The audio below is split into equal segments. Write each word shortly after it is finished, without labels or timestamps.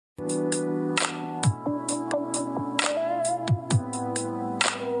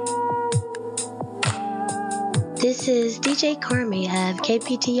This is DJ Carmie of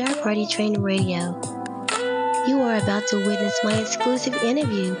KPTR Party Train Radio. You are about to witness my exclusive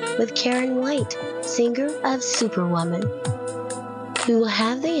interview with Karyn White, singer of Superwoman. We will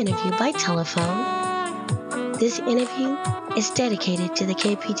have the interview by telephone. This interview is dedicated to the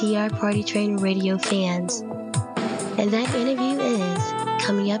KPTR Party Train Radio fans. And that interview is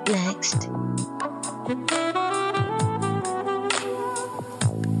coming up next.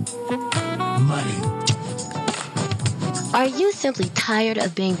 Money. Are you simply tired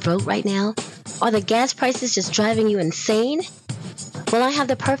of being broke right now? Are the gas prices just driving you insane? Well, I have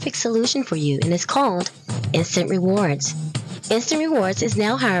the perfect solution for you, and it's called Instant Rewards. Instant Rewards is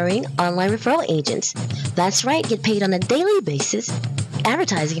now hiring online referral agents. That's right, get paid on a daily basis,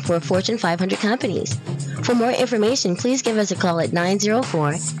 advertising for Fortune 500 companies. For more information, please give us a call at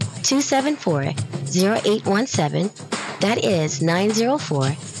 904-274-0817. That is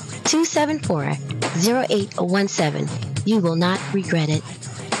 904-274-0817. You will not regret it.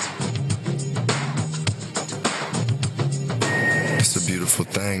 It's a beautiful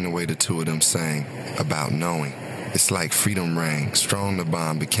thing the way the two of them sang about knowing. It's like freedom rang, strong the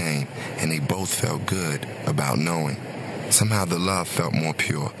bond became, and they both felt good about knowing. Somehow the love felt more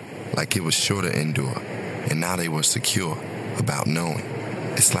pure, like it was sure to endure, and now they were secure about knowing.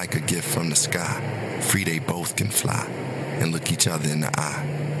 It's like a gift from the sky, free they both can fly, and look each other in the eye,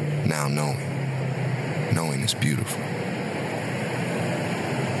 now knowing is beautiful.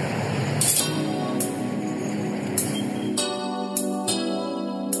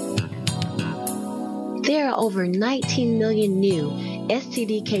 There are over 19 million new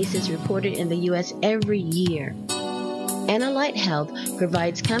STD cases reported in the U.S. every year. Analyte Health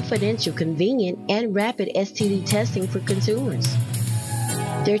provides confidential, convenient, and rapid STD testing for consumers.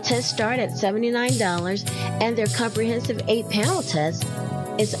 Their tests start at $79, and their comprehensive 8-panel test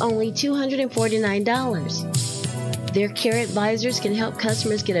is only $249. Their care advisors can help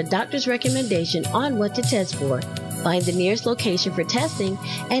customers get a doctor's recommendation on what to test for, find the nearest location for testing,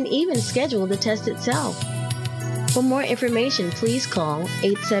 and even schedule the test itself. For more information, please call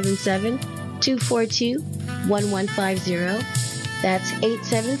 877-242-1150. That's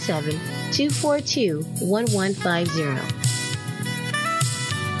 877-242-1150.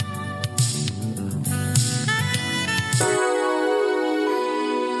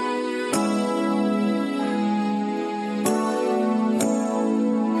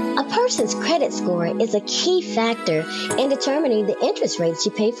 A person's credit score is a key factor in determining the interest rates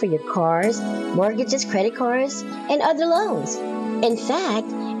you pay for your cars, mortgages, credit cards, and other loans. In fact,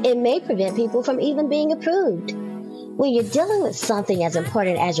 it may prevent people from even being approved. When you're dealing with something as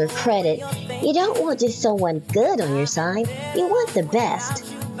important as your credit, you don't want just someone good on your side. You want the best.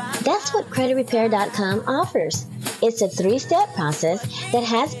 That's what CreditRepair.com offers. It's a 3-step process that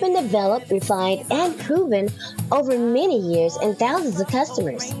has been developed, refined, and proven over many years and thousands of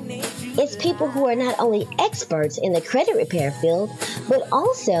customers. It's people who are not only experts in the credit repair field, but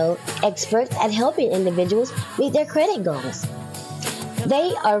also experts at helping individuals meet their credit goals.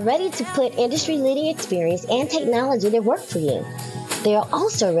 They are ready to put industry-leading experience and technology to work for you. They are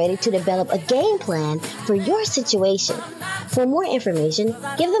also ready to develop a game plan for your situation. For more information,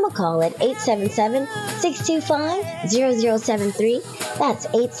 give them a call at 877-625-0073. That's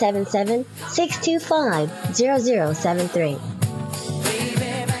 877-625-0073.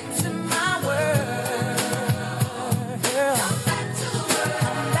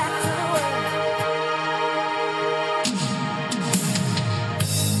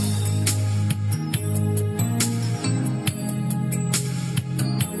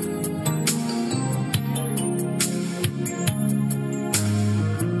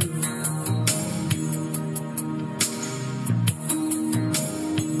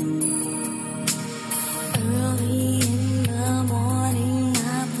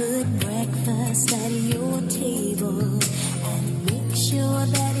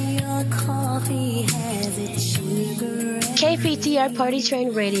 KPTR Party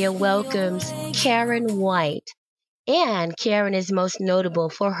Train Radio welcomes Karyn White. And Karyn is most notable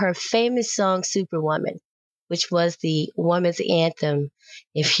for her famous song Superwoman, which was the woman's anthem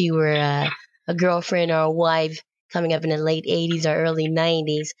if you were a girlfriend or a wife coming up in the late 80s or early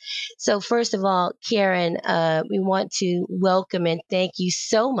 90s. So first of all, Karyn, we want to welcome and thank you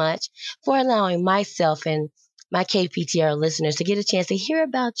so much for allowing myself and my KPTR listeners to get a chance to hear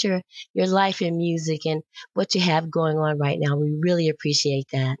about your life in music and what you have going on right now. We really appreciate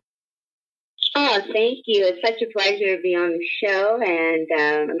that. Oh, thank you. It's such a pleasure to be on the show, and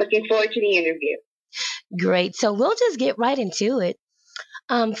I'm looking forward to the interview. Great. So we'll just get right into it.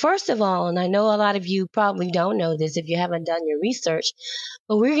 First of all, and I know a lot of you probably don't know this if you haven't done your research,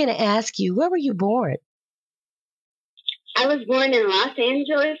 but we're going to ask you, where were you born? I was born in Los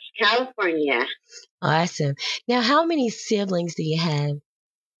Angeles, California. Awesome. Now, how many siblings do you have?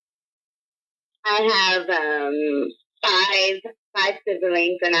 I have five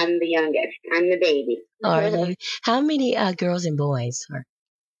siblings, and I'm the youngest. I'm the baby. Are you? How many girls and boys?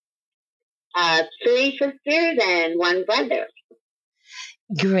 Three sisters and one brother.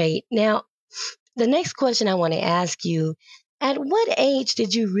 Great. Now, the next question I want to ask you, at what age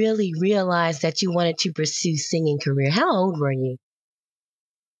did you really realize that you wanted to pursue singing career? How old were you?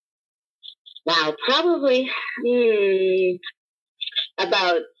 Wow, probably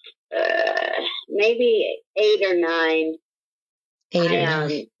about maybe 8 or 9. 8 or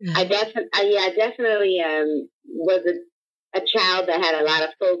 9. I definitely was a child that had a lot of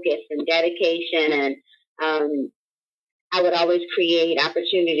focus and dedication, and I would always create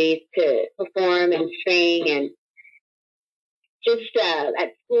opportunities to perform and sing, and just at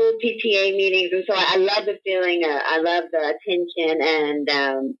school PTA meetings. And so I love the feeling. I love the attention, and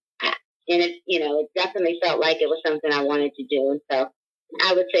it definitely felt like it was something I wanted to do. And so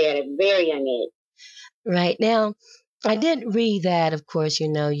I would say at a very young age. Right. Now, I did read that, of course,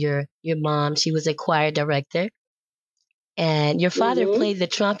 your mom, she was a choir director, and your father played the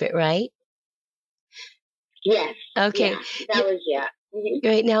trumpet, right? Yes. Okay. Yeah, that was, yeah. Mm-hmm.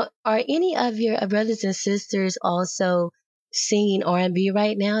 Great. Now, are any of your brothers and sisters also singing R&B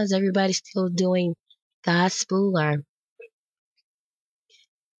right now? Is everybody still doing gospel or?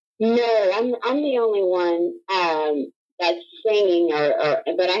 No, I'm the only one that's singing,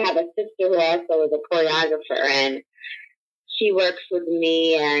 but I have a sister who also is a choreographer, and she works with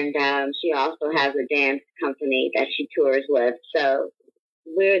me, and she also has a dance company that she tours with. So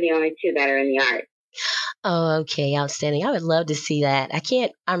we're the only two that are in the art. Oh, okay. Outstanding. I would love to see that.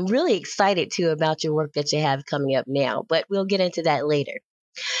 I'm really excited too about your work that you have coming up now, but we'll get into that later.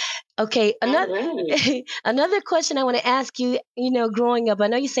 Okay. Another question I want to ask you, growing up, I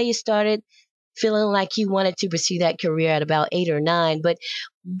know you say you started feeling like you wanted to pursue that career at about 8 or 9, but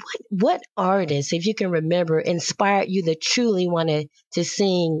what artist, if you can remember, inspired you to truly want to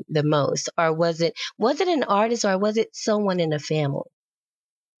sing the most? Or was it an artist, or was it someone in the family?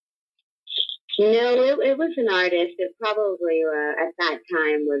 No, it was an artist. It probably at that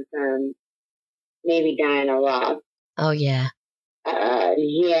time was maybe Diana Ross. Oh yeah.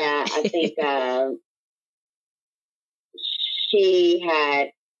 Yeah, I think she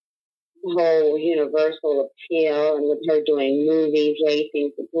had whole universal appeal, and with her doing movies,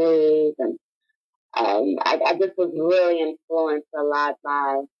 Racing for Blues, and I just was really influenced a lot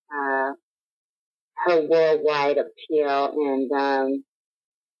by her worldwide appeal, and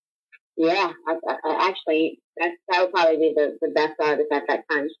yeah, I actually that would probably be the best artist at that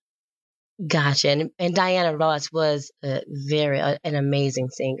time. Gotcha. And Diana Ross was an amazing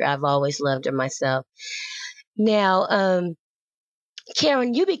singer. I've always loved her myself. Now,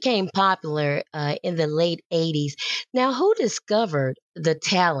 Karyn, you became popular in the late 80s. Now, who discovered the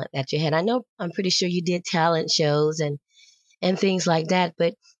talent that you had? I'm pretty sure you did talent shows and things like that,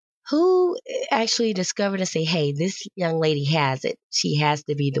 but who actually discovered and say, hey, this young lady has it. She has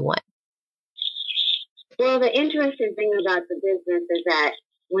to be the one. Well, the interesting thing about the business is that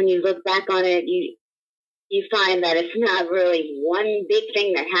when you look back on it, you find that it's not really one big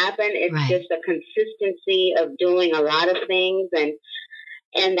thing that happened. It's right. Just a consistency of doing a lot of things, and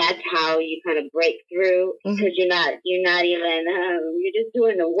that's how you kind of break through, because you're not even you're just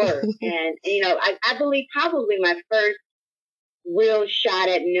doing the work. And I believe probably my first real shot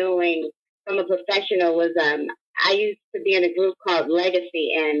at knowing from a professional was I used to be in a group called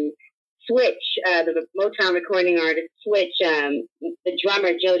Legacy, and Switch, the Motown recording artist Switch, the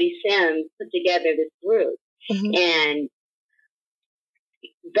drummer Jody Sims put together this group, and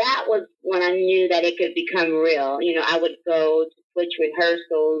that was when I knew that it could become real. I would go to Switch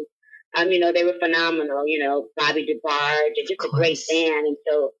rehearsals. They were phenomenal. Bobby DeBarge, just a great band, and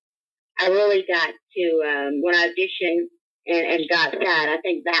so I really got to when I auditioned and got that. I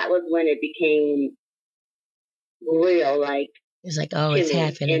think that was when it became real, like. It's like, oh, it's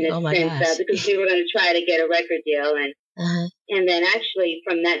happening. Oh my gosh. Because we were going to try to get a record deal, and then actually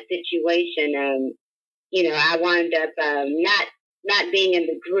from that situation, I wound up not being in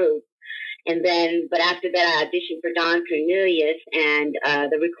the group, but after that I auditioned for Don Cornelius, and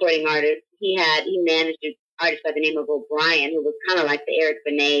the recording artist he managed an artist by the name of O'Brien, who was kind of like the Eric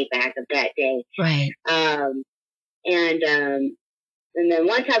Benet back of that day, right? And then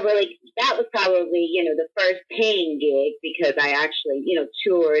once that was probably, the first paying gig, because I actually,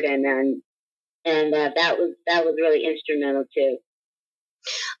 toured, and that was really instrumental too.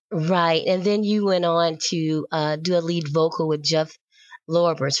 Right. And then you went on to do a lead vocal with Jeff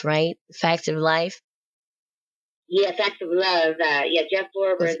Lorber's, right? Facts of Life. Yeah, Facts of Love. Yeah, Jeff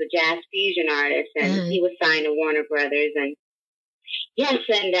Lorber is a jazz fusion artist, and he was signed to Warner Brothers. And yes,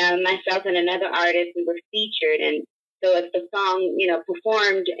 and myself and another artist, we were featured. And so if the song,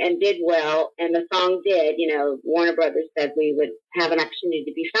 performed and did well, and the song did, Warner Brothers said we would have an opportunity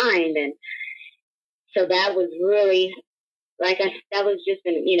to be signed. And so that was really, that was just,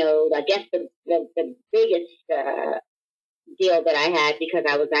 I guess the biggest deal that I had, because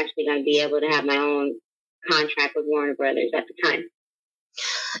I was actually going to be able to have my own contract with Warner Brothers at the time.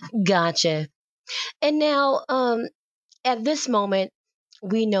 Gotcha. And now, at this moment,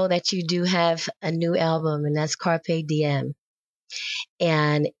 we know that you do have a new album, and that's Carpe Diem.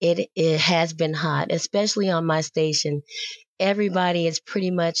 And it has been hot, especially on my station. Everybody is pretty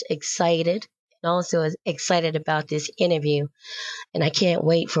much excited, and also is excited about this interview. And I can't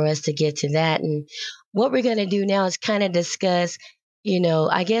wait for us to get to that. And what we're going to do now is kind of discuss,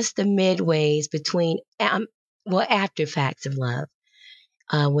 I guess the midways between, after Facts of Love,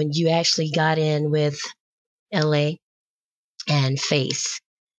 when you actually got in with LA and Face.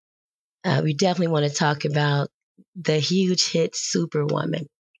 We definitely want to talk about the huge hit Superwoman.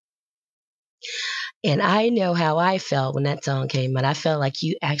 And I know how I felt when that song came out. I felt like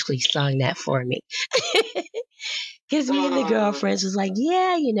you actually sung that for me. Because me and the girlfriends was like,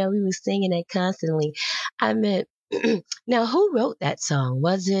 yeah, we was singing it constantly. I meant, now who wrote that song?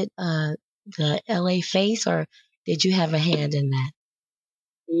 Was it the LA Face, or did you have a hand in that?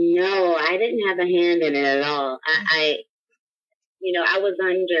 No, I didn't have a hand in it at all. I was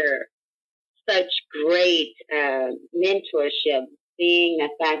under such great mentorship, seeing the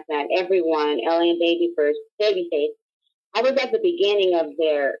fact that everyone, LA and Babyface, I was at the beginning of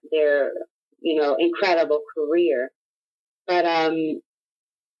their incredible career. But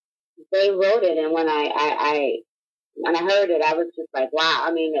they wrote it, and when I heard it, I was just like, wow.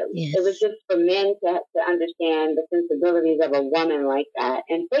 I mean, it was just for men to understand the sensibilities of a woman like that.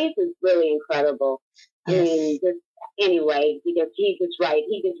 And Faith is really incredible. Yes. I mean, anyway, because he's just right.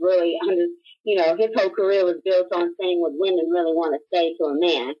 He just really, his whole career was built on saying what women really want to say to a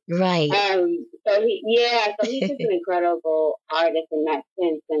man. Right. So he's just an incredible artist in that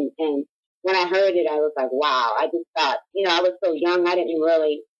sense. And when I heard it, I was like, wow. I just thought, I was so young, I didn't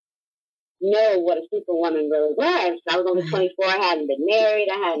really know what a superwoman really was. I was only 24. I hadn't been married.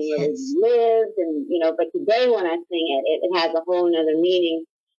 I hadn't really lived. And, but today when I sing it, it has a whole other meaning.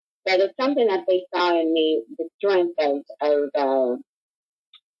 But it's something that they saw in me, the strength of Karyn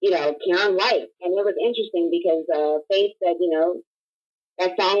White. And it was interesting because Faith said,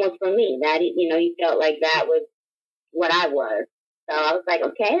 that song was for me. That, he felt like that was what I was. So I was like,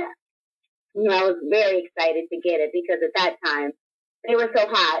 okay. I was very excited to get it, because at that time, they were so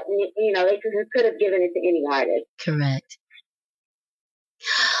hot. And, they could have given it to any artist. Correct.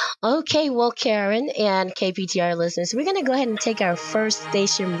 Okay, well, Karyn and KPTR listeners, we're going to go ahead and take our first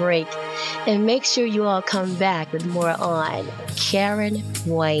station break, and make sure you all come back with more on Karyn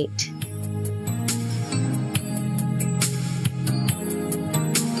White.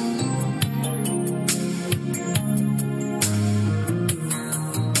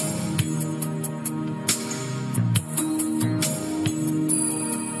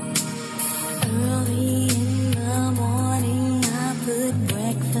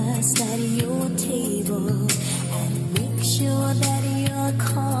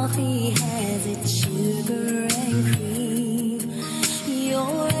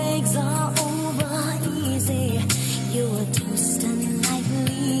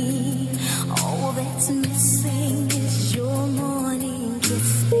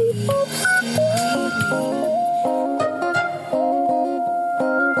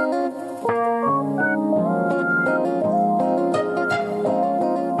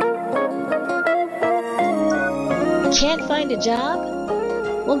 Can't find a job?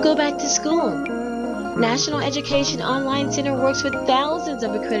 Well, go back to school. National Education Online Center works with thousands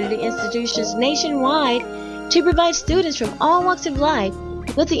of accredited institutions nationwide to provide students from all walks of life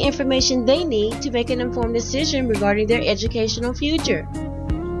with the information they need to make an informed decision regarding their educational future.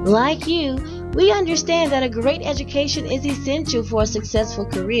 Like you, we understand that a great education is essential for a successful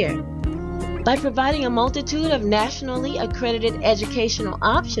career. By providing a multitude of nationally accredited educational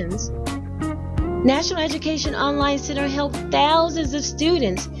options, National Education Online Center helps thousands of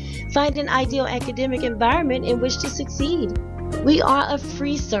students find an ideal academic environment in which to succeed. We are a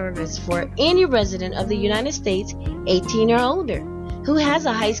free service for any resident of the United States 18 or older who has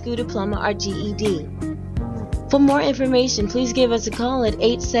a high school diploma or GED. For more information, please give us a call at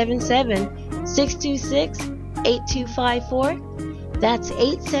 877-626-8254. That's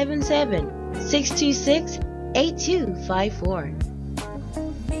 877-626-8254.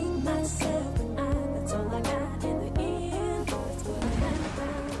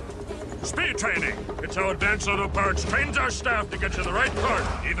 training. It's how Advanced Auto Parts trains our staff to get you the right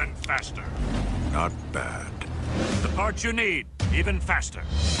part even faster. Not bad. The parts you need, even faster.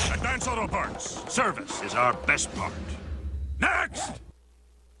 Advanced Auto Parts. Service is our best part. Next!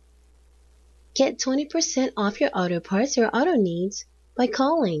 Get 20% off your auto parts or auto needs by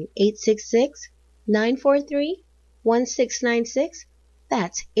calling 866-943-1696.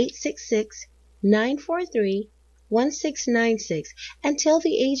 That's 866-943-1696 and tell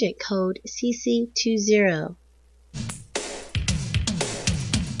the agent code CC20.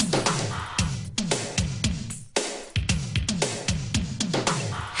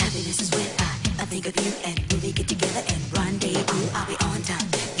 Happiness is when I think of you and when we get together and rendezvous. I'll be on time,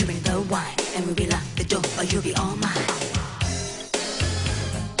 you bring the wine, and we'll be lock the door or you'll be all mine.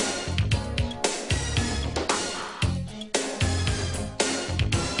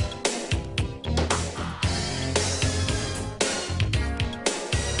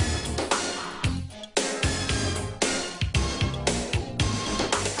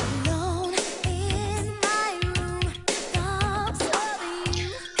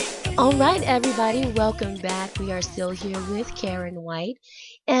 All right, everybody, welcome back. We are still here with Karyn White,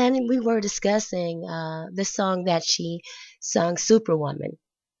 and we were discussing the song that she sung, Superwoman,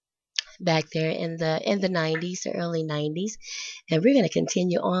 back there in the 90s, the early 90s. And we're going to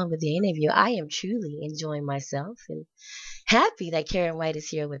continue on with the interview. I am truly enjoying myself and happy that Karyn White is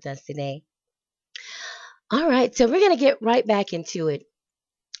here with us today. All right, so we're going to get right back into it.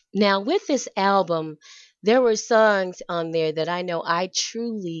 Now, with this album, there were songs on there that I know I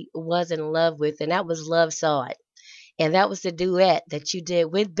truly was in love with, and that was Love Saw It. And that was the duet that you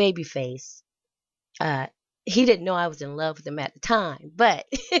did with Babyface. He didn't know I was in love with him at the time, but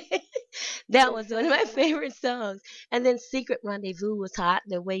that was one of my favorite songs. And then Secret Rendezvous was hot,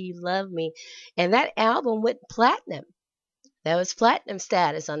 The Way You Love Me. And that album went platinum. That was platinum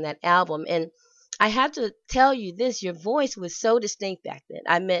status on that album. And I have to tell you this, your voice was so distinct back then.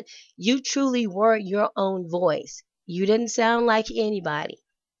 I meant you truly were your own voice. You didn't sound like anybody.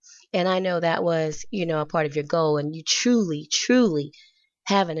 And I know that was, a part of your goal. And you truly, truly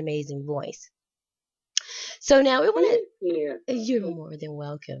have an amazing voice. So now we want to, you're more than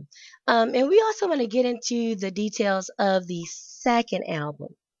welcome. And we also want to get into the details of the second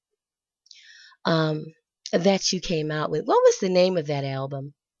album that you came out with. What was the name of that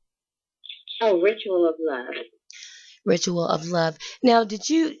album? Oh, Ritual of Love. Ritual of Love. Now,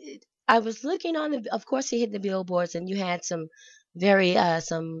 I was looking on of course you hit the billboards and you had some very,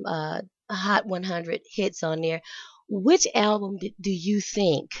 Hot 100 hits on there. Which album do you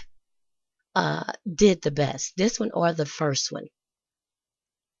think did the best? This one or the first one?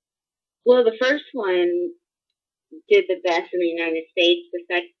 Well, the first one did the best in the United States. The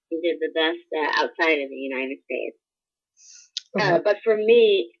second did the best outside of the United States. But for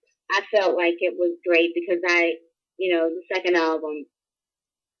me, I felt like it was great because the second album,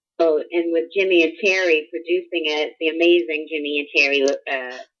 and with Jimmy and Terry producing it, the amazing Jimmy and Terry,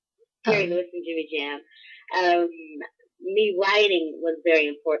 Terry Lewis and Jimmy Jam, me writing was very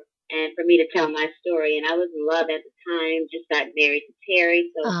important. And for me to tell my story, and I was in love at the time, just got married to Terry.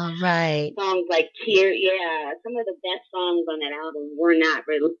 So right. Songs like some of the best songs on that album were not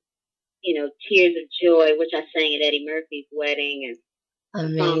really, Tears of Joy, which I sang at Eddie Murphy's wedding, and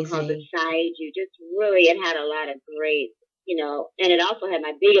amazing. A song called Beside You. Just really, it had a lot of great, and it also had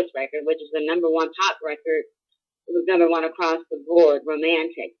my biggest record, which is the #1 pop record. It was #1 across the board,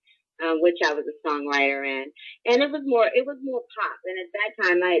 Romantic. Which I was a songwriter in, and it was more pop. And at that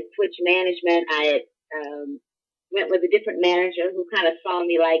time, I had switched management. I had went with a different manager who kind of saw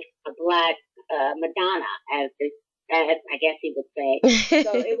me like a black Madonna, as I guess he would say.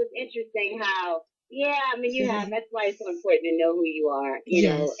 So it was interesting how, that's why it's so important to know who you are, you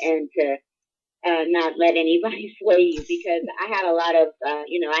know, and to not let anybody sway you, because I had a lot of, I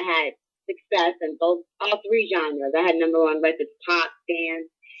had success in all three genres. I had #1 records, pop, dance,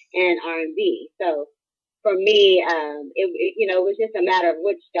 and R&B. So for me, it was just a matter of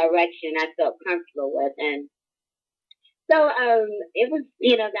which direction I felt comfortable with. And so it was,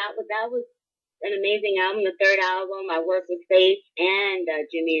 that was an amazing album. The third album, I worked with Faith and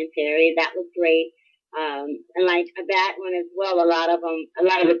Jimmy and Terry. That was great. And like that one as well, a lot of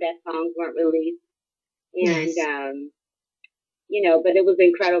the best songs weren't released. And, but it was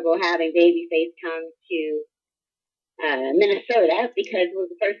incredible having Babyface come to Minnesota, because it was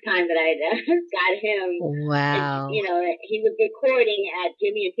the first time that I got him. Wow. And, he was recording at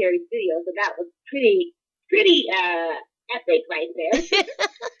Jimmy and Terry's studio, so that was pretty epic right there.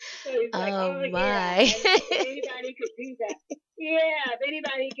 So he's like, my. Yeah, if anybody could do that. Yeah, if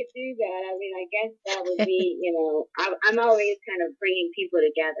anybody could do that, I mean, I guess that would be, I'm always kind of bringing people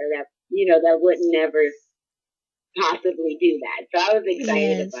together that, that would never possibly do that. So I was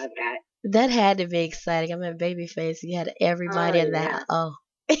excited about that. That had to be exciting. I'm at Babyface. You had everybody in that. Oh.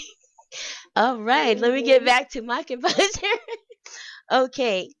 All right. Let me get back to my composure.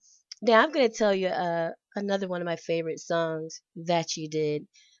 Okay. Now I'm going to tell you another one of my favorite songs that you did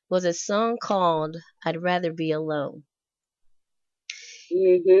was a song called I'd Rather Be Alone.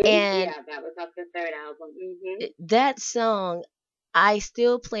 Mm-hmm. And yeah, that was off the third album. Mm-hmm. That song, I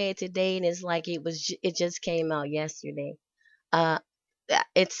still play it today, and it's like it just came out yesterday.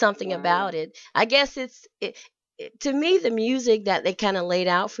 It's something about it. I guess to me, the music that they kind of laid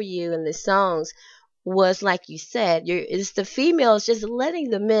out for you in the songs was like you said, it's the females just letting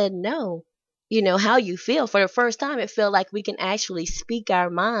the men know, how you feel. For the first time, it felt like we can actually speak our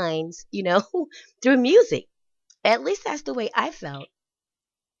minds, through music. At least that's the way I felt.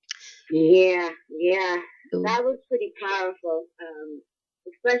 Yeah. That was pretty powerful,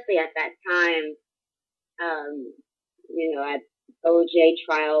 especially at that time. At OJ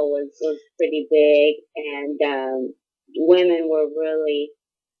trial was pretty big, and women were really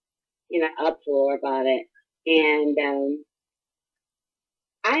in an uproar about it. And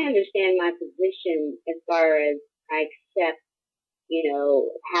I understand my position as far as I accept,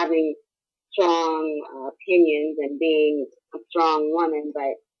 having strong opinions and being a strong woman,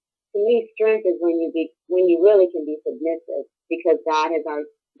 but to me, strength is when you really can be submissive, because God has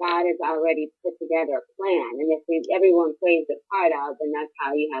already put together a plan, and if everyone plays their part out, then that's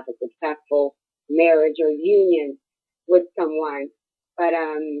how you have a successful marriage or union with someone. But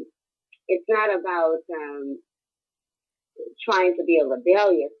it's not about trying to be a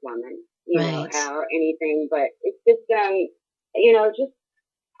rebellious woman, right, or anything. But it's just I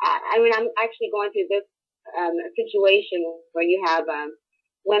mean, I'm actually going through this situation where you have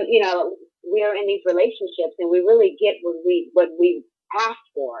when we're in these relationships and we really get what we asked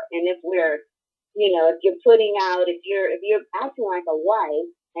for, and if we're if you're putting out, if you're acting like a wife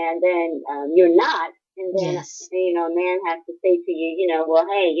and then you're not, and then yes, a man has to say to you, well,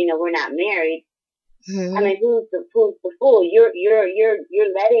 hey, we're not married. mm-hmm. I mean, who's the fool? You're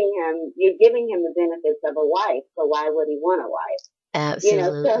letting him, you're giving him the benefits of a wife, so why would he want a wife?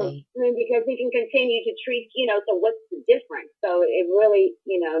 Absolutely. Because he can continue to treat, so what's the difference? So it really,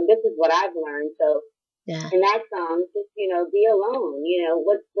 this is what I've learned. So yeah, in that song, just, be alone.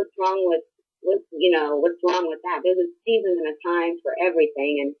 What's wrong with, what's wrong with that? There's a season and a time for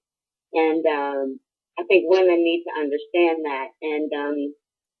everything. And I think women need to understand that and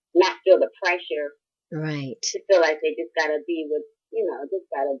not feel the pressure. right. To feel like they just gotta be with,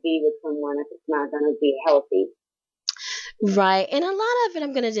 someone if it's not gonna be healthy. Right. And a lot of it,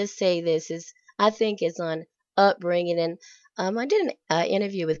 I'm going to just say this, I think it's on upbringing. And I did an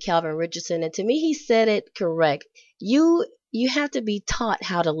interview with Calvin Richardson, and to me, he said it correct. You have to be taught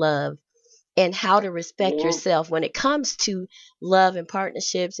how to love and how to respect yourself when it comes to love and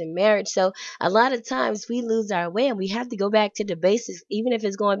partnerships and marriage. So a lot of times we lose our way, and we have to go back to the basics, even if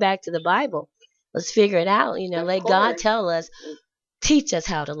it's going back to the Bible. Let's figure it out. Let God tell us, teach us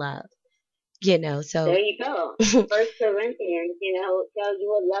how to love. So there you go. First Corinthians, tells you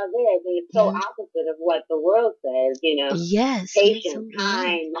what love is, and it's so opposite of what the world says. Yes, patience,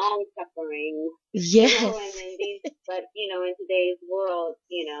 kind, long suffering. Yes, but in today's world,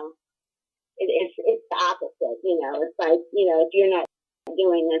 it's the opposite. It's like if you're not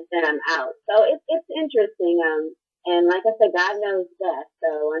doing this, then I'm out. So it's interesting. And like I said, God knows best.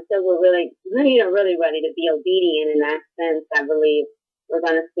 So until we're really ready to be obedient in that sense, I believe we're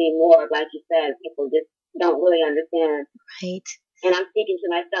going to see more, like you said, people just don't really understand. Right. And I'm speaking to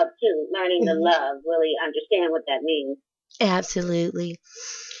myself too, learning to love, really understand what that means. Absolutely.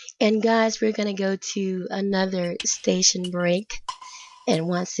 And guys, we're going to go to another station break. And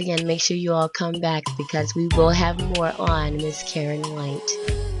once again, make sure you all come back, because we will have more on Miss Karyn White.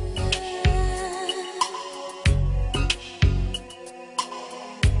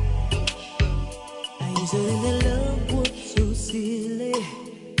 I used to think that love was so silly,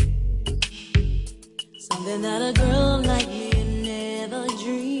 something that a girl like me never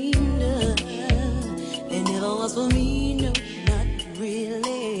dreamed of. It never was for me, no, not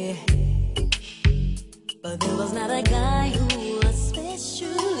really. But there was not a guy who was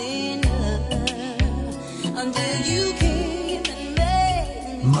special enough until you came and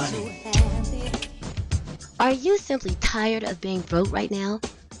made me so happy. Are you simply tired of being broke right now?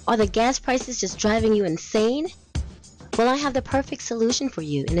 Are the gas prices just driving you insane? Well, I have the perfect solution for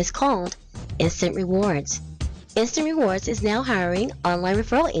you, and it's called Instant Rewards. Instant Rewards is now hiring online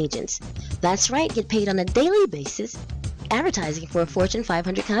referral agents. That's right, get paid on a daily basis, advertising for Fortune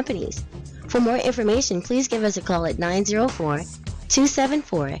 500 companies. For more information, please give us a call at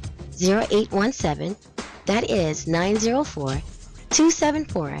 904-274-0817. That is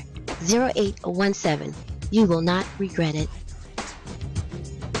 904-274-0817. You will not regret it.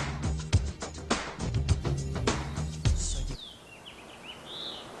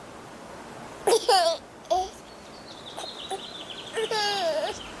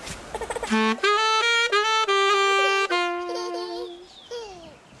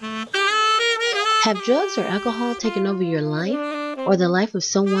 Have drugs or alcohol taken over your life or the life of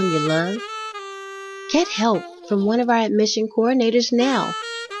someone you love? Get help from one of our admission coordinators now.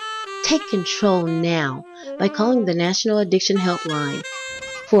 Take control now by calling the National Addiction Helpline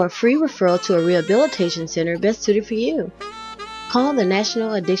for a free referral to a rehabilitation center best suited for you. Call the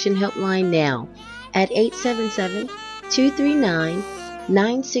National Addiction Helpline now at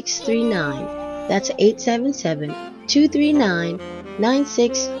 877-239-9639. That's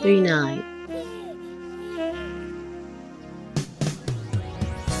 877-239-9639.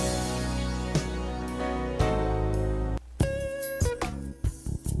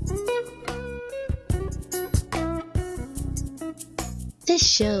 This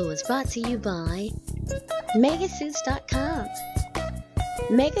show is brought to you by Megasuits.com.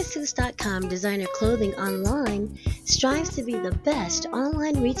 Megasuits.com designer clothing online strives to be the best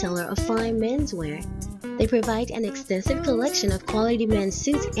online retailer of fine menswear. They provide an extensive collection of quality men's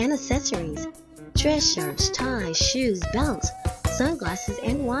suits and accessories, dress shirts, ties, shoes, belts, sunglasses,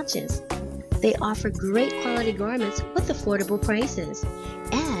 and watches. They offer great quality garments with affordable prices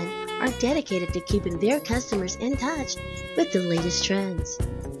and are dedicated to keeping their customers in touch with the latest trends.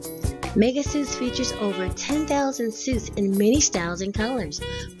 Mega Suits features over 10,000 suits in many styles and colors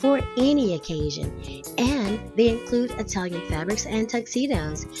for any occasion, and they include Italian fabrics and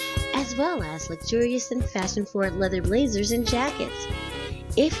tuxedos, as well as luxurious and fashion-forward leather blazers and jackets.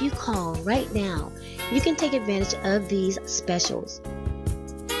 If you call right now, you can take advantage of these specials.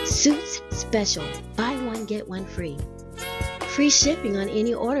 Suits Special, buy one, get one free. Free shipping on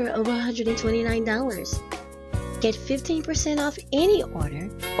any order over $129. Get 15% off any order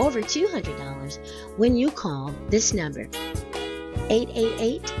over $200 when you call this number,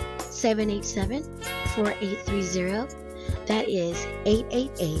 888-787-4830. That is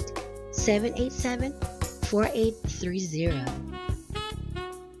 888-787-4830.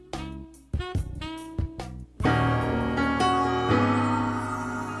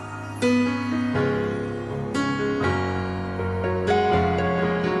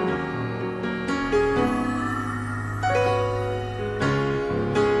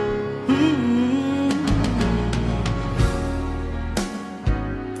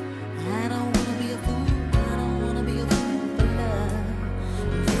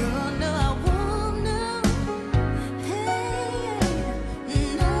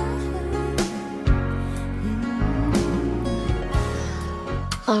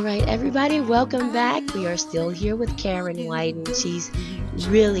 All right, everybody, welcome back. We are still here with Karyn White, and she's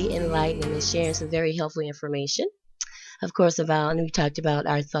really enlightening and sharing some very helpful information, of course, and we talked about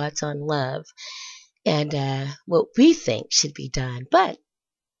our thoughts on love and what we think should be done. But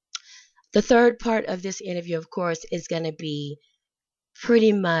the third part of this interview, of course, is going to be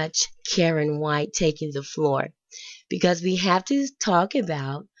pretty much Karyn White taking the floor, because we have to talk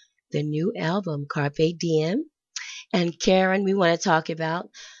about the new album, Carpe Diem. And Karyn, we want to talk about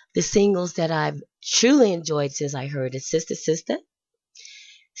the singles that I've truly enjoyed since I heard it. Sister, Sister,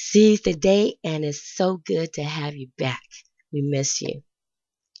 Seize the Day, and it's so good to have you back. We miss you.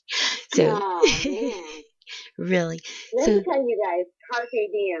 So, man. Really. Let me tell you guys,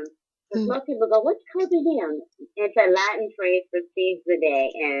 Carpe Diem. Because most people go, what's Carpe Diem? It's a Latin phrase for seize the day.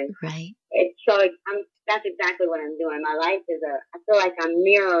 And right. That's exactly what I'm doing. My life I feel like I'm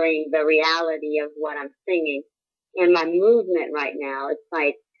mirroring the reality of what I'm singing. And my movement right now, it's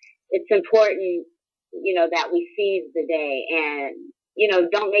like, it's important, that we seize the day and,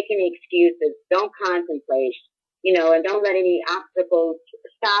 don't make any excuses. Don't contemplate, and don't let any obstacles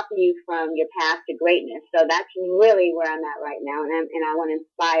stop you from your path to greatness. So that's really where I'm at right now. And I want to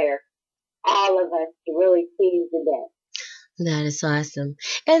inspire all of us to really seize the day. That is awesome.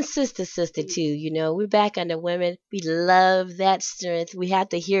 And Sister, Sister, too. We're back on the women. We love that strength. We have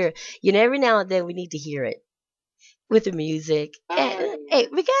to hear, every now and then we need to hear it. With the music. Hey,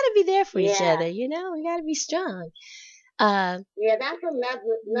 we got to be there for each other, we got to be strong. That's a love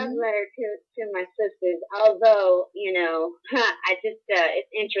letter to my sisters. Although, I just,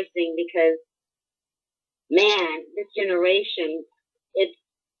 it's interesting because, man, this generation,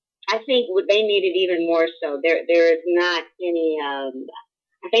 I think they need it even more so. There is not any, I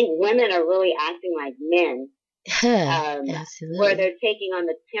think women are really acting like men. Huh. where Absolutely. they're taking on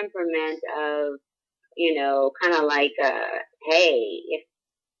the temperament of, kind of like, hey, if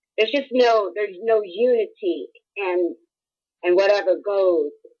there's no unity, and whatever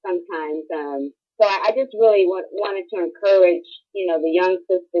goes sometimes. So I just really wanted to encourage, the young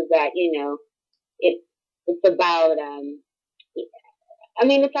sisters that, it, it's about, I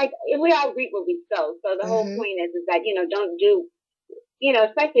mean, it's like we all reap what we sow. So the whole Mm-hmm. point is that, don't do,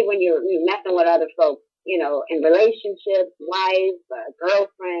 especially when you're messing with other folks, in relationships, wives,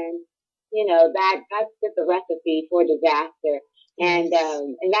 girlfriends, that's just a recipe for disaster. Yes.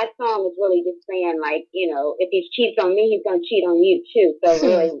 And that song is really just saying, like, if he cheats on me, he's gonna cheat on you too. So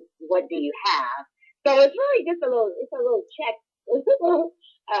really, what do you have? So it's really just it's a little check.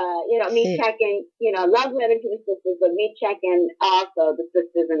 Me checking, love letter to the sisters, but me checking also the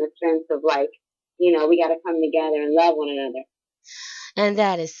sisters in the sense of like, we got to come together and love one another. And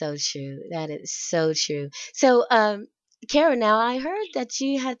that is so true. That is so true. So, Kara, now I heard that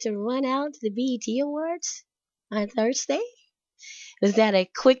you had to run out to the BET Awards on Thursday. Was that a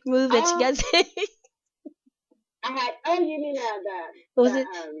quick move that you Uh, guys did? I had, oh, you mean Was it?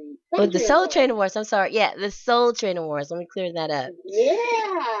 Oh, the Country Soul Award. Train Awards. I'm sorry. Yeah, the Soul Train Awards. Let me clear that up.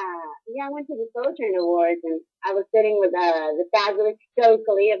 Yeah, I went to the Soul Train Awards, and I was sitting with the fabulous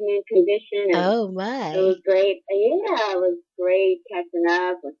Stokely of Mint Condition, and Oh it was my. great. Yeah, it was great catching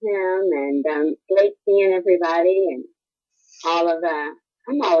up with him, and great seeing everybody, and all of that.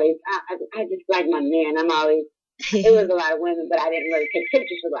 I just like my men. It was a lot of women, but I didn't really take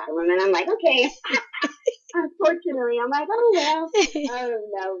pictures with a lot of women. I'm like, okay. Unfortunately, I'm like, oh well, I don't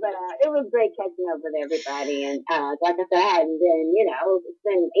know, but it was great catching up with everybody, and like I said, I hadn't been, it's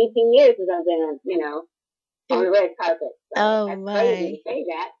been 18 years since I've been, on the red carpet. So Oh that's crazy my. to say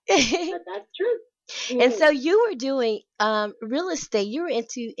that, but that's true. And Mm. so you were doing real estate. You were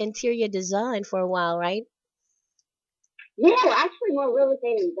into interior design for a while, right? Yeah, well, actually, more real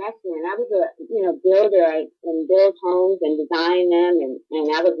estate investment. I was a, builder. And build homes and design them,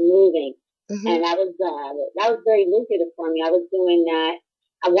 and I was moving, Mm-hmm. and that was very lucrative for me. I was doing that.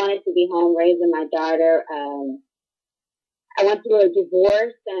 I wanted to be home raising my daughter. I went through a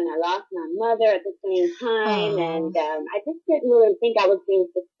divorce and I lost my mother at the same time. And Oh, I just didn't really think I was being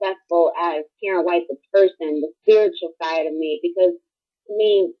successful as Karen White, the person, the spiritual side of me, because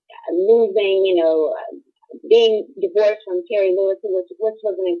me losing, being divorced from Terry Lewis, which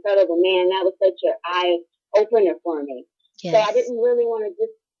was an incredible man, that was such an eye opener for me. So I yes. didn't really want to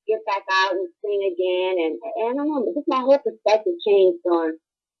just get back out and sing again. And I don't know, just my whole perspective changed on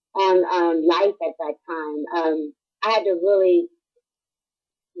life at that time. I had to really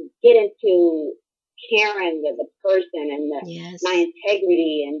get into Karen, the person, and my Yes.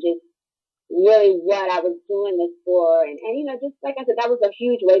 integrity, and just really what I was doing this for. And just like I said, that was a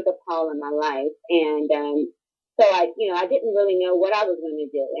huge wake up call in my life. And so I didn't really know what I was going to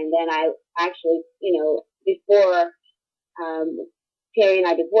do. And then I actually, before um, Terry and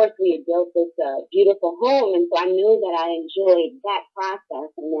I divorced, we had built this beautiful home, and so I knew that I enjoyed that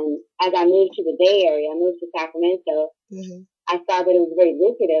process. And then as I moved to the Bay Area, I moved to Sacramento. Mm-hmm. I saw that it was very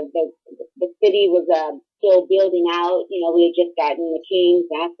lucrative. The city was still building out. We had just gotten the Kings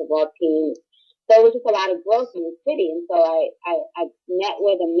basketball team, so it was just a lot of growth in the city. And so I met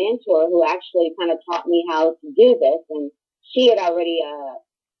with a mentor who actually kind of taught me how to do this, and she had already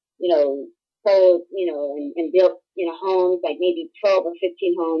sold, and built, homes, like maybe 12 or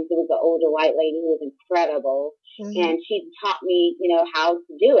 15 homes. It was an older white lady who was incredible. Mm-hmm. And she taught me, how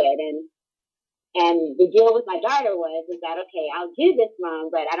to do it. And the deal with my daughter is that, okay, I'll do this, Mom,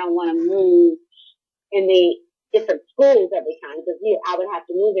 but I don't want to move in the different schools every time, because I would have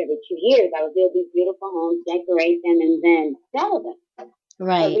to move every 2 years. I would build these beautiful homes, decorate them, and then sell them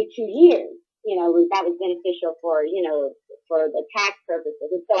Right. every 2 years. That was beneficial for the tax purposes.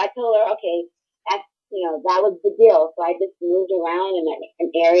 And so I told her, okay, that's, that was the deal. So I just moved around in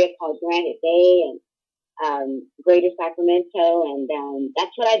an area called Granite Bay and Greater Sacramento, and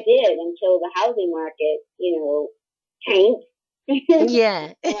that's what I did until the housing market, tanked.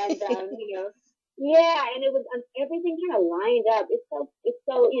 Yeah. And yeah, and it was everything kind of lined up. It's so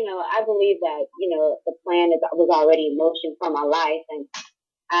I believe that the plan was already in motion for my life. And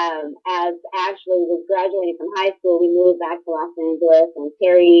as Ashley was graduating from high school, we moved back to Los Angeles, and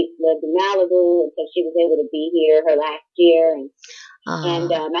Terry lived in Malibu, and so she was able to be here her last year. And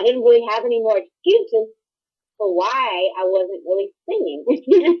Ah. I didn't really have any more excuses for why I wasn't really singing.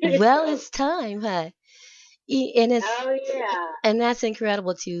 Well, So, it's time, huh? And it's oh yeah, and that's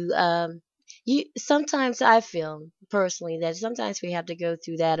incredible too. You sometimes I feel personally that sometimes we have to go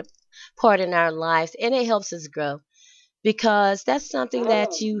through that part in our lives, and it helps us grow. because that's something that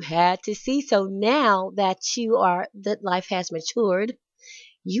Oh, you had to see. So now that that life has matured,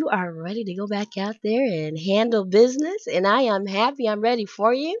 you are ready to go back out there and handle business. And I am happy. I'm ready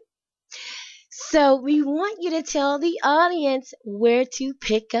for you. So we want you to tell the audience where to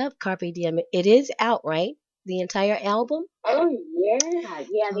pick up Carpe Diem. It is out, right? The entire album? oh yeah,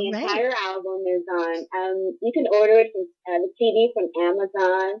 yeah. All The right. entire album is on. You can order it from the CD from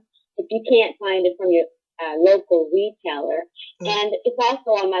Amazon if you can't find it from your local retailer. Mm. And it's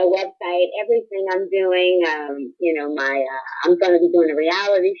also on my website. Everything I'm doing, I'm going to be doing a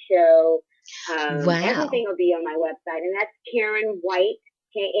reality show. Wow. Everything will be on my website, and that's Karyn White,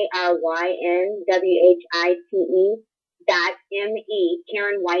 KarynWhite.me,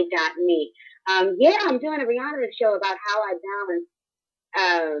 KarynWhite.me. Yeah, I'm doing a reality show about how I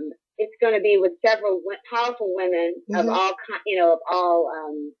balance. It's going to be with several powerful women of Hmm. all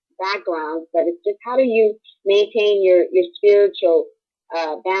backgrounds, but it's just how do you maintain your spiritual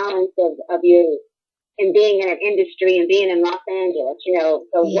balance of your and being in an industry and being in Los Angeles, so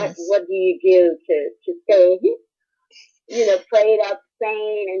Yes. what do you do to stay, prayed up,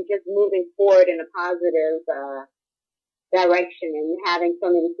 sane, and just moving forward in a positive direction and having so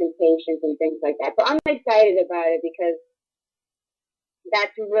many temptations and things like that. So I'm excited about it because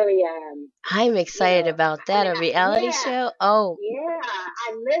that's really, I'm excited about that. A reality yeah, show? Oh, yeah,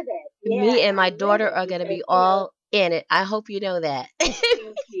 I live it. Yeah, me and I my live daughter it are going to because, be all in it. I hope you know that. thank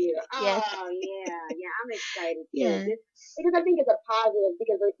you. Yes. Oh, yeah, yeah, I'm excited too. Yeah. Just because I think it's a positive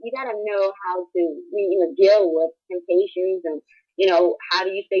because you got to know how to, deal with temptations and, how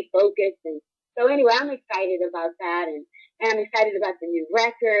do you stay focused. And so anyway, I'm excited about that and I'm excited about the new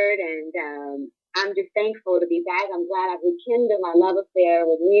record and, I'm just thankful to be back. I'm glad I've rekindled my love affair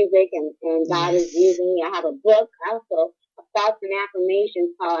with music and God is Yes. using me. I have a book also, a thoughts and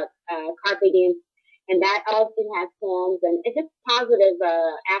affirmations called, Carpe Diem, and that also has poems and it's just positive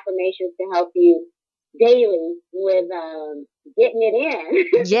affirmations to help you daily with getting it in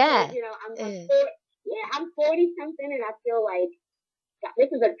because Yeah. Uh, I'm 40 something and I feel like this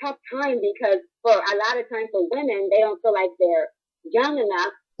is a tough time because for a lot of times for women they don't feel like they're young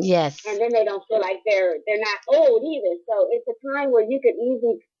enough and yes. then they don't feel like they're not old either. So it's a time where you could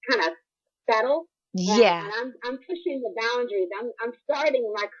easily kind of settle. And Yeah. I'm pushing the boundaries. I'm starting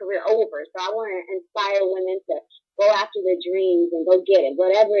my career over, so I want to inspire women to go after their dreams and go get it,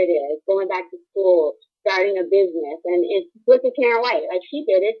 whatever it is. Going back to school, starting a business, and it's look at Karen White, like she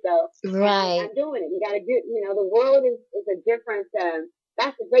did it. So and Right. I'm doing it. You got to do. The world is a different.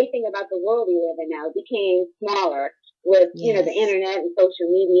 That's the great thing about the world we live in now. It became smaller with the Yes. internet and social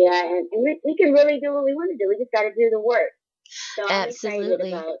media, and we can really do what we want to do. We just got to do the work. So I'm excited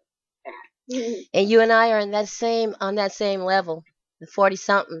Absolutely. about that. And you and I are in that same on that same level, the 40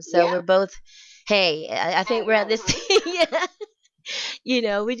 something. So Yep. we're both. Hey, I think we're at Know, this. huh?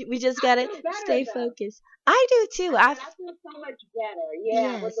 Yeah. We just I gotta feel better stay though. focused. I do too. I said I feel so much better.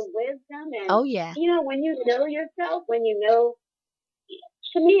 Yeah, with the Yes. wisdom and Oh yeah. when you know yourself, when you know.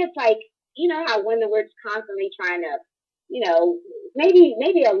 To me, it's like how women we're constantly trying to,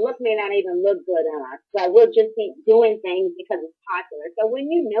 maybe a look may not even look good on us, but we'll just be doing things because it's popular. So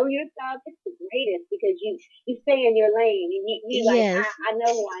when you know yourself, it's the greatest because you stay in your lane and you like Yes. I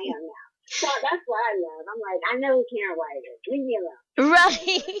know who I am now. So that's what I love. I'm like I know who Karen White is. Leave me alone.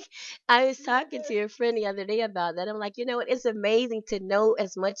 Right. I was talking to a friend the other day about that. I'm like, you know what? It's amazing to know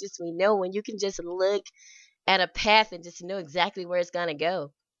as much as we know when you can just look at a path and just know exactly where it's gonna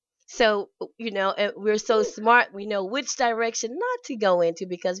go. So, we're so smart. We know which direction not to go into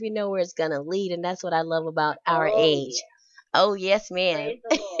because we know where it's going to lead. And that's what I love about our Oh age. yeah, Oh, yes, ma'am. praise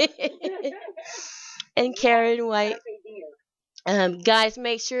the Lord. And Yeah, Karen White, carpe diem. guys,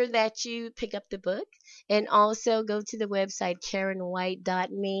 make sure that you pick up the book and also go to the website,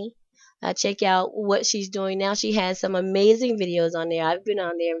 KarynWhite.me. Check out what she's doing now. She has some amazing videos on there. I've been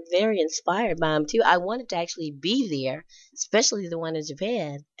on there, very inspired by them too. I wanted to actually be there, especially the one in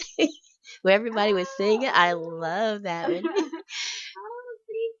Japan where everybody was singing. I love that one. Oh,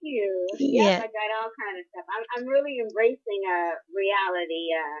 thank you. Yep, Yeah. I got all kind of stuff. I'm really embracing reality,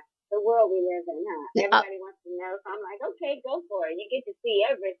 the world we live in, huh? Uh, Everybody wants to know, so I'm like, okay, go for it. You get to see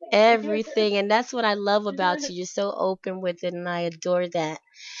everything. everything. And that's what I love about you. You're so open with it, and I adore that.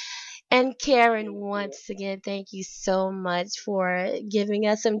 And Karen, Thank you. once again, thank you so much for giving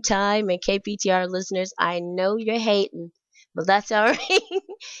us some time. And KPTR listeners, I know you're hating, but that's all right.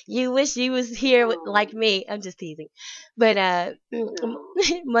 You wish you was here Oh, like me. I'm just teasing. But no.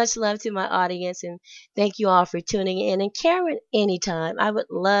 much love to my audience, and thank you all for tuning in. And Karen, anytime, I would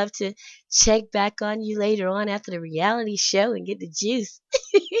love to check back on you later on after the reality show and get the juice.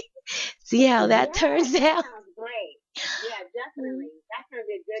 See how that Yes, turns that out. sounds great. Yeah, definitely. That's gonna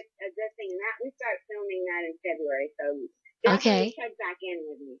be a good thing. And that we start filming that in February, so definitely Okay. check back in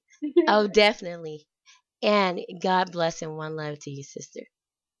with me. Oh, definitely. And God bless and one love to you, sister.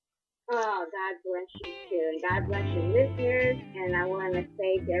 Oh, God bless you too, and God bless your listeners. And I want to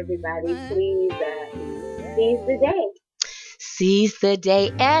say to everybody, please seize the day. Seize the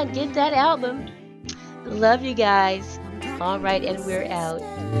day and get that album. Love you guys. All right, and we're out.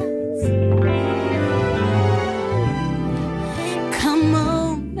 Come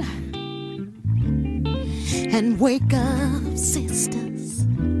on and wake up, sisters,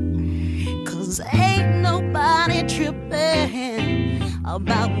 'cause ain't nobody tripping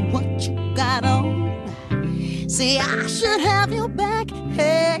about what you got on. See, I should have your back,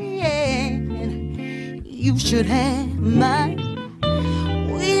 hey, you should have mine.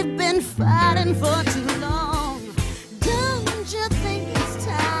 We've been fighting for too long. Don't you think it's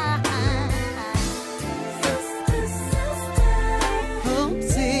time? Oh,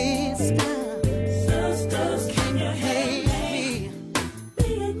 sister, can you hear me? Me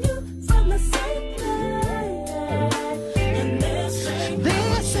and you from the same place, and this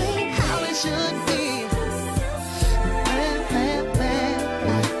ain't how it should be.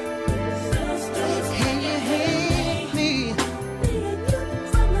 Can you hear me?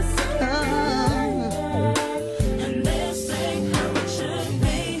 And this ain't how it should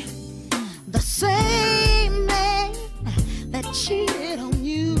be. The same man that cheated on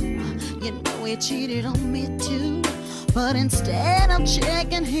you, you know he cheated on me too. But instead of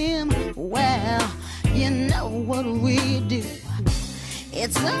checking him, well, you know what we do.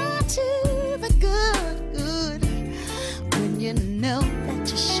 It's all to the good when you know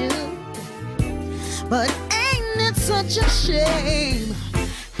that you should. But ain't it such a shame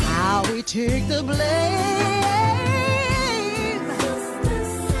how we take the blame?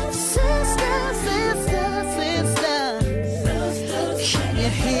 Sister, sister, sister, can you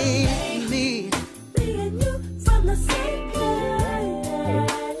hear me? Me and you from the same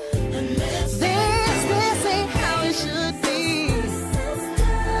place. This ain't how it should be.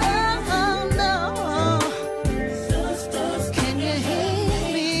 Oh no. Can you hear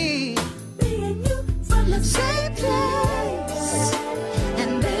me? Me and you from the same place.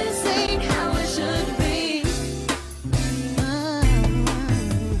 And this ain't how it should be.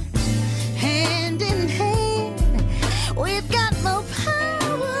 Hand in hand, we've got more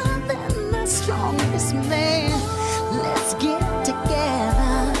power than the strongest man. Let's get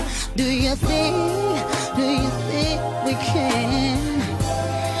together. Do you think we can?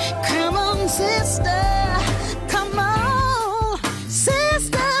 Come on, sister. Come on,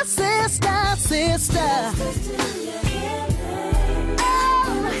 sister, sister, sister.